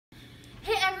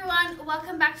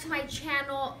welcome back to my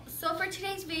channel. So for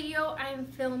today's video, I'm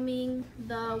filming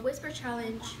the Whisper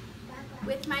Challenge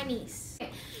with my niece.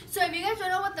 Okay. So if you guys don't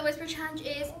know what the Whisper Challenge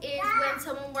is when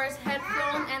someone wears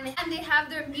headphones and they have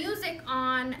their music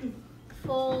on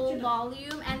full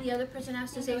volume and the other person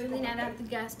has to say something and I have to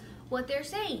guess what they're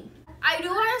saying. I do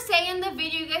want to say in the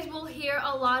video you guys will hear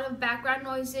a lot of background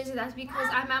noises, and that's because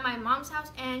I'm at my mom's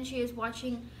house and she is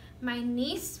watching my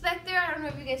niece back there. I don't know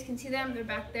if you guys can see them, they're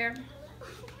back there.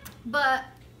 But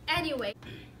anyway,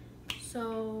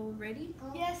 so ready?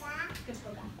 Yes.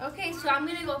 Okay, so I'm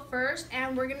gonna go first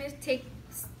and we're gonna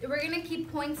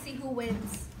keep points, see who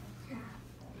wins.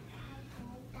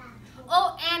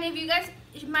 Oh, and if you guys,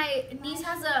 my niece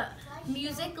has a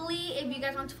Musical.ly, if you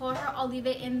guys want to follow her, I'll leave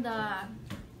it in the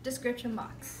description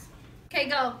box. Okay,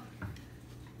 go.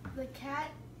 The cat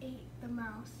ate the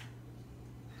mouse.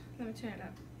 Let me turn it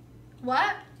up.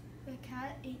 What? The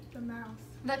cat ate the mouse.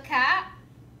 The cat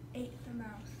Ate the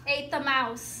mouse. ate the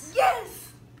mouse.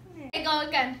 Yes! Okay, go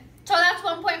again. So that's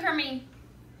 1 point for me.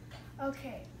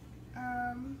 Okay.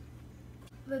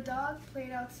 The dog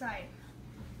played outside.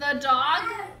 The dog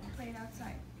Played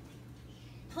outside.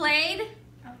 played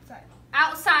Outside.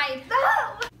 outside.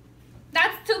 No!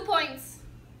 That's 2 points.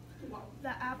 The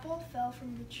apple fell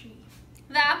from the tree.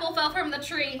 The apple fell from the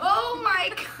tree. Oh my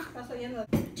god!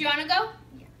 Do you want to go?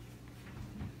 Yeah.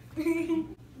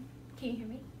 Can you hear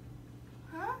me?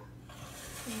 Huh?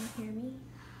 Can you hear me?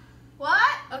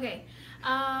 What? Okay.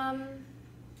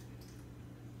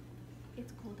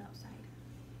 It's cold outside.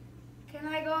 Can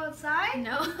I go outside?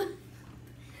 No.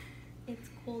 It's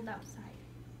cold outside.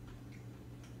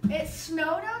 It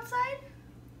snowed outside?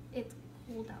 It's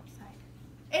cold outside.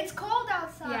 It's cold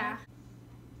outside. Yeah.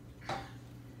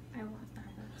 I want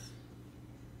Starbucks.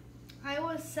 I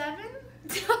was 7?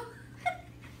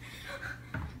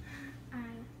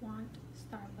 I want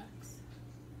Starbucks.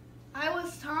 I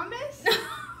was Thomas?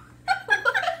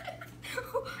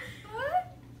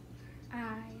 What?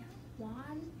 I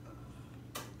want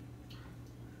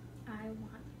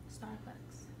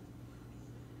Starbucks.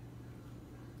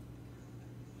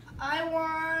 I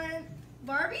want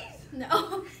Barbies?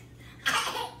 No.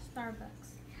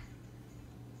 Starbucks.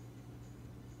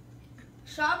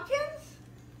 Shopkins?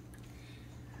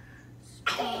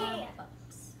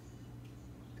 Starbucks.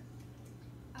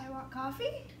 I want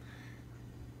coffee?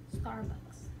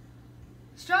 Starbucks.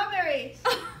 Strawberries?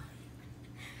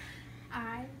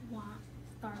 I want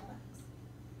Starbucks.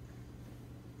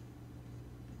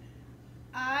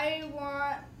 I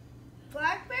want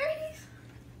blackberries?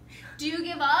 Do you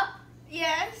give up?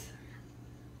 Yes.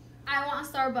 I want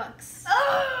Starbucks.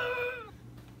 Oh.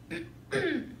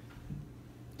 Did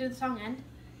the song end?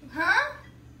 Huh?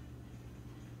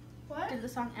 What? Did the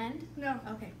song end? No.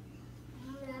 Okay.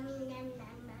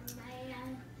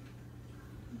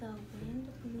 The wind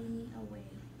blew me away.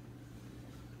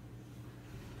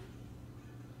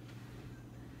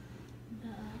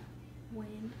 The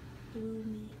wind blew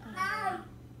me away.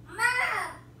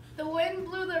 The wind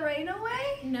blew the rain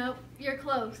away? Nope, you're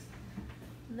close.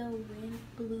 The wind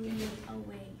blew me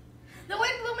away. The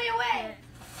wind blew me away.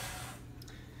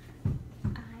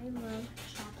 I love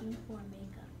shopping for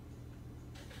makeup.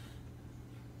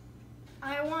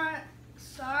 I want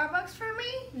Starbucks for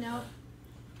me? Nope.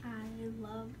 I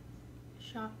love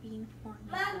shopping for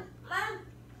makeup.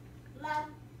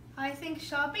 I think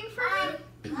shopping for me?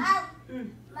 I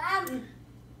love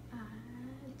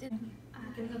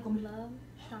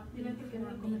shopping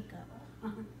for makeup.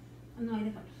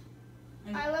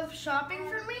 I love shopping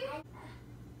for me?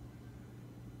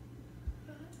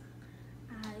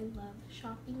 I love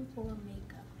shopping for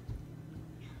makeup.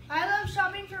 I love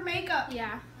shopping for makeup.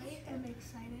 Yeah. I am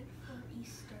excited for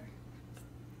Easter.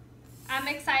 I'm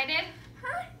excited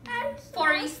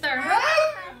for Easter.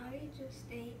 I just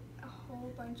ate a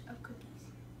whole bunch of cookies.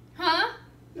 Huh?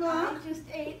 I just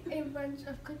ate a bunch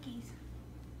of cookies.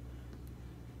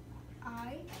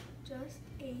 I just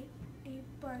ate a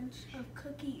bunch of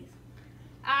cookies.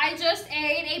 I just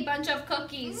ate a bunch of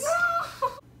cookies.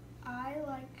 I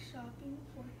like shopping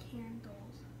for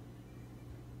candles.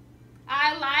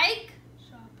 I like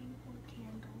Shopping for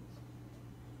candles.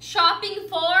 shopping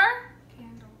for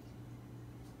Candles.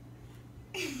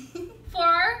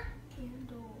 for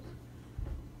Candles.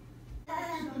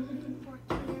 Shopping for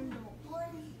candles.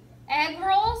 egg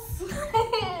rolls.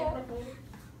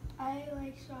 I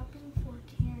like shopping for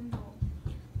candles.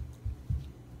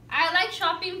 I like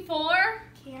shopping for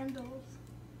Candles.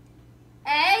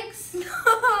 eggs.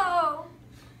 No!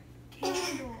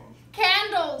 Candles.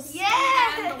 Candles.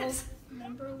 Yes! Candles.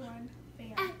 Number 1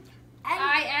 fan.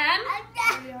 I am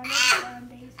Adriana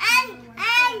Casarez, number 1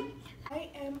 fan. I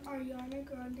am Ariana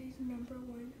Grande's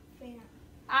 #1 fan.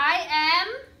 I am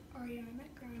Ariana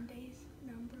Grande's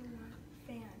 #1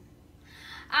 fan.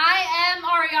 I am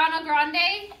Ariana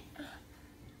Grande.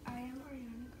 I am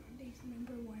Ariana Grande's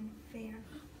 #1 fan.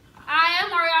 I am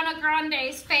Ariana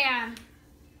Grande's fan.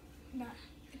 Not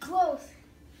close.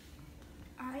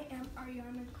 I am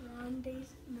Ariana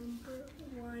Grande's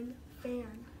 #1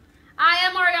 fan. I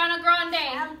am Ariana Grande.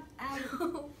 I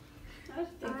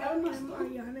am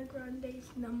Ariana Grande's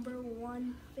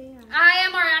 #1 fan. I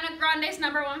am Ariana Grande's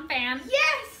 #1 fan.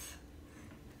 Yes!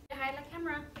 Say hi to the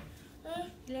camera.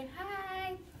 Dile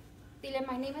hi. Dile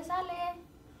my name is Ale.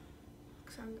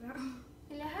 Sandra.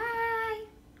 Dile hi.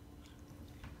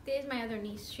 This is my other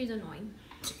niece. She's annoying.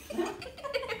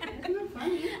 That's not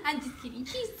funny. I'm just kidding.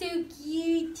 She's so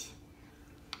cute.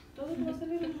 ¿Todo va a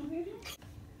salir en el video?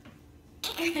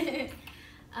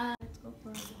 Let's go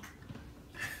for a walk.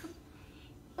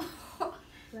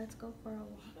 Let's go for a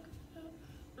walk.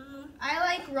 I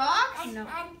like rocks. No.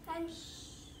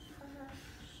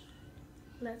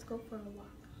 Let's go for a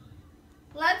walk.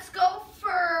 Let's go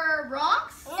for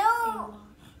rocks. A walk.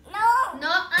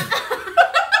 No.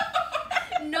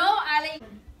 No, Ale.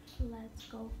 Let's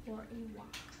go for a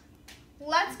walk.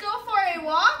 Let's go for a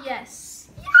walk. Yes.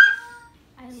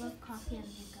 I love coffee and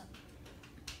makeup.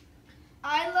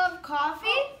 I love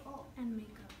coffee And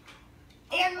makeup.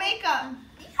 and makeup.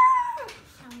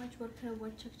 How much wood could a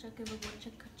woodchuck chuck if a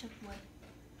woodchuck could chuck wood?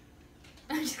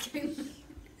 I'm just kidding.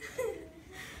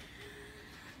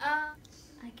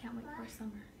 I can't wait for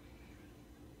summer.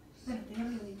 Espérate,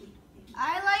 déjame ver aquí.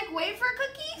 I like wafer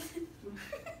cookies.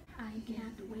 I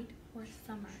can't wait for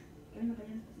summer.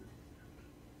 Camínale,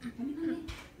 camínale.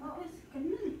 No, es,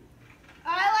 camínale.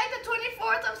 I like the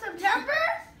 24th of September.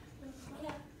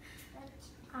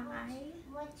 I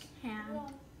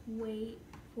can't wait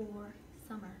for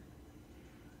summer.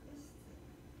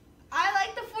 I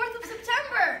like the 4th of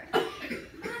September.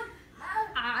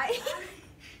 I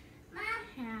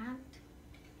can't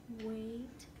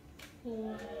wait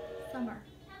for summer.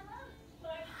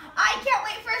 I can't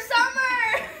wait for summer.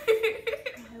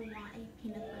 I want a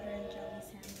peanut butter and jelly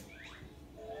sandwich.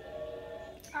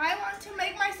 I want to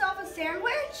make myself a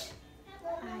sandwich.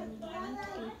 I want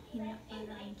a peanut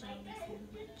butter and jelly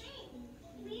sandwich.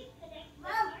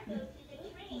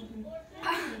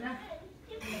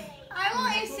 I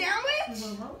want a sandwich.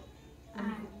 I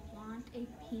want a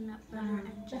peanut butter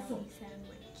and jelly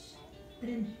sandwich.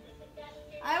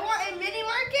 I want a mini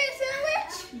market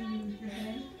sandwich.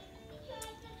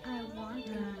 I want a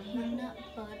peanut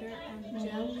butter and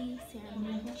jelly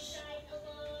sandwich.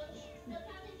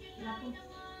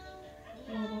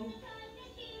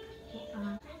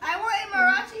 I want a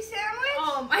Marachi sandwich.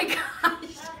 Oh my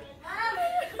gosh.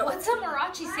 What's a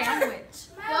Marachi sandwich?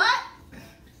 What?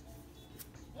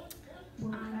 I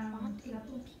want a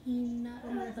peanut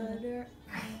butter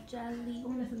and jelly sandwich.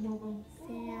 I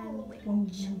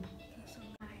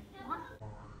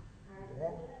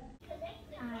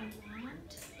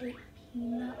want a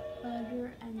peanut butter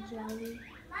and jelly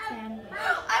sandwich.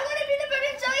 I want a peanut butter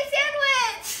and jelly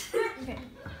sandwich. Okay.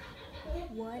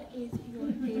 What is your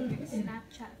favorite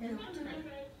Snapchat filter?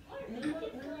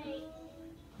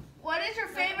 What is your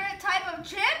favorite type of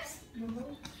chips?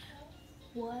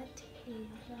 What is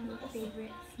your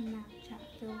favorite Snapchat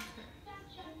filter?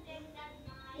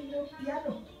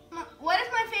 What is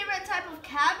my favorite type of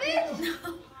cabbage?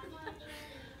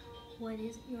 What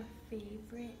is your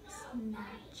favorite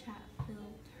Snapchat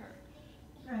filter?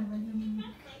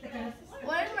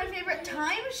 What is my favorite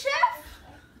time, chef?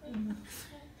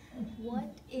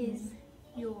 What is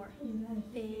your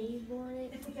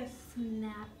favorite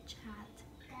Snapchat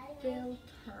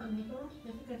filter?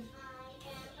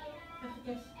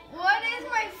 What is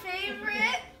my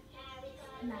favorite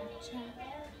Snapchat.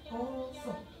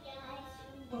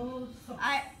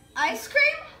 ice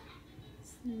cream?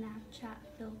 Snapchat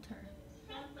filter.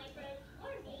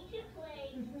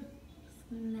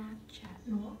 Snapchat.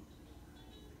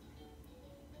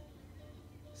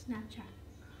 Snapchat.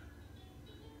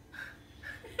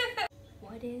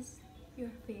 What is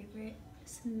your favorite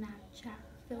Snapchat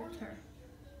filter?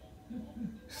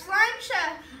 Slime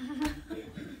chef.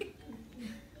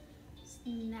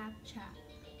 Snapchat.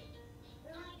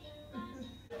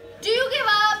 Do you give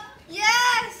up?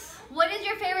 Yes. What is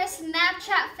your favorite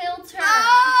Snapchat filter?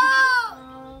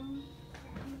 Oh.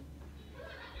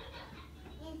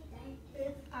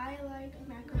 I like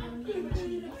macaroni and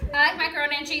cheese. I like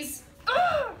macaroni and cheese.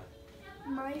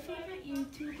 My favorite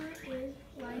YouTuber is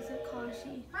Liza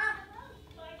Koshy.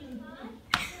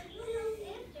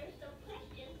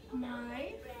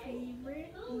 My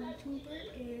favorite YouTuber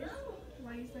is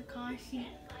Liza Kashi.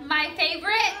 My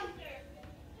favorite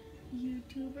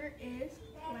YouTuber is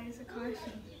Liza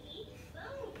Kashi.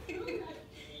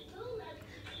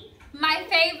 my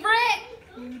favorite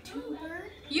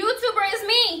YouTuber is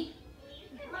me.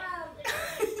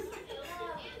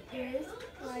 Is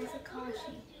Liza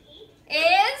Kashi.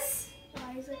 Is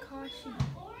Liza Kashi.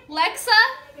 Lexa?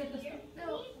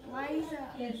 No, Liza.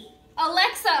 Yes.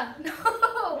 Alexa?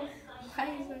 No,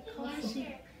 Liza Kashi.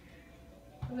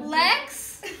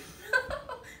 Lex?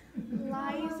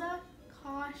 Liza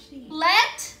Kashi.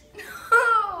 Let?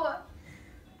 No,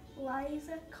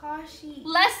 Liza Kashi.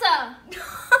 Lessa?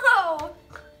 No,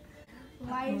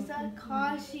 Liza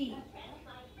Kashi.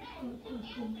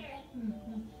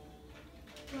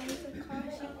 Liza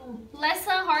Kashi.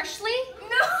 Lessa Harshly?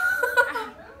 No,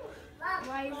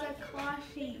 Liza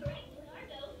Kashi.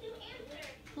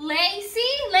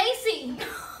 Lacey? Lacey?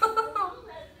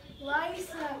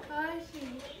 Liza Kashi.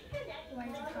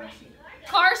 Liza Kashi.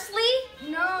 Carsley?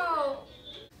 No.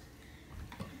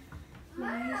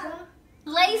 Liza.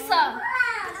 Lisa?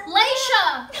 Laisha?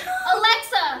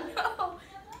 Alexa? No.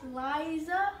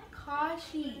 Liza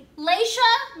Kashi.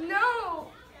 Laisha? No.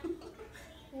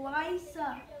 Liza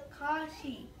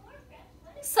Kashi.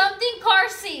 Something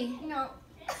Carsey? No.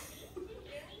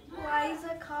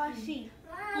 Liza Kashi.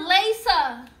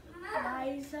 Lisa?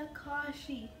 Liza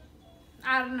Kashi.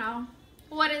 I don't know.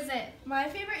 What is it? My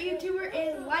favorite YouTuber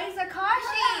is Liza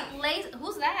Kashi.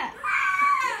 Who's that?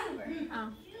 Oh.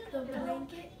 The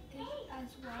blanket is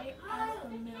as white as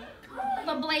the milk.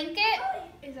 The blanket?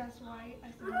 Is as white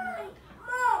as the milk.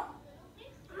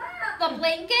 The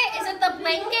blanket? Is it the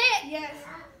blanket? Yes.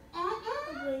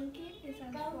 The blanket is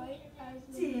as white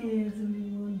as the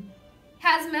milk.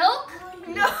 Has milk?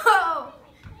 No.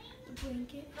 The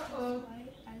blanket is as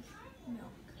white as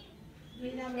milk.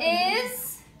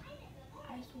 Is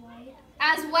As white.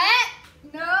 as wet?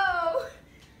 No.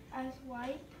 As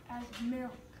white as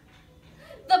milk.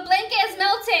 The blanket is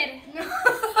melted. No.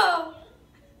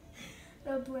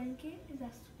 The blanket is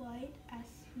as white as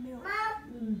milk.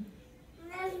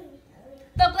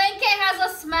 The blanket has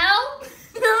a smell?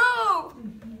 No.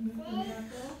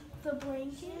 The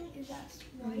blanket is as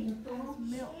white as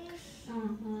milk.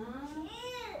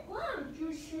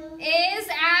 Is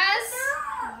as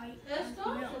White as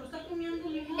milk.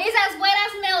 is as wet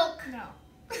as milk. No.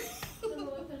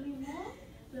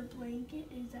 The blanket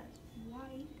is as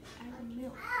white as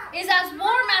milk. Is as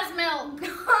warm as milk. No.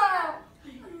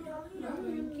 The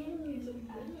blanket is as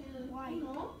white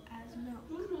as milk.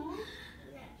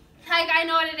 Like I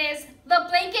know what it is. The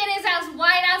blanket is as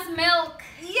white as milk.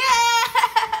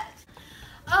 Yes.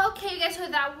 Okay, guys, so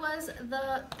that was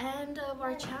the end of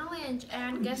our challenge.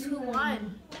 And guess who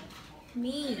won?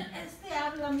 Me.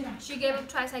 She gave up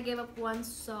twice, I gave up once,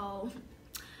 so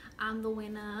I'm the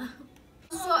winner.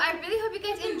 So I really hope you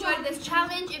guys enjoyed this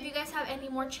challenge. If you guys have any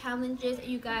more challenges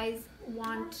you guys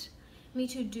want me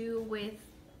to do with,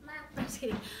 I'm just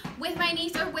kidding, with my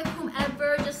niece or with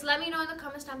whomever, just let me know in the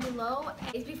comments down below.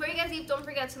 Before you guys leave, don't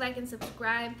forget to like and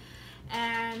subscribe.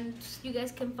 And you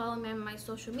guys can follow me on my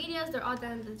social medias. They're all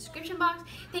down in the description box.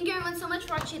 Thank you everyone so much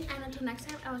for watching, and until next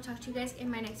time, I will talk to you guys in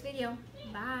my next video.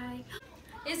 Bye.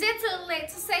 Is it too late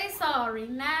to say sorry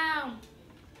now?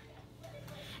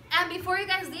 And before you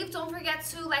guys leave, don't forget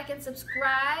to like and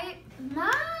subscribe.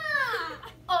 Nah.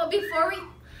 Oh, before we...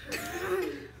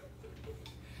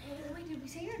 Wait, did we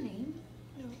say your name?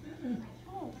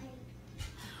 No.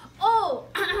 Oh.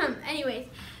 Anyways.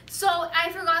 So I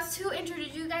forgot to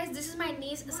introduce you guys. This is my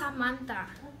niece, Samantha.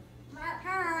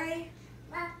 Hi.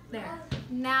 There.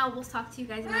 Now we'll talk to you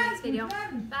guys in my next video.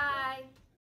 Bye.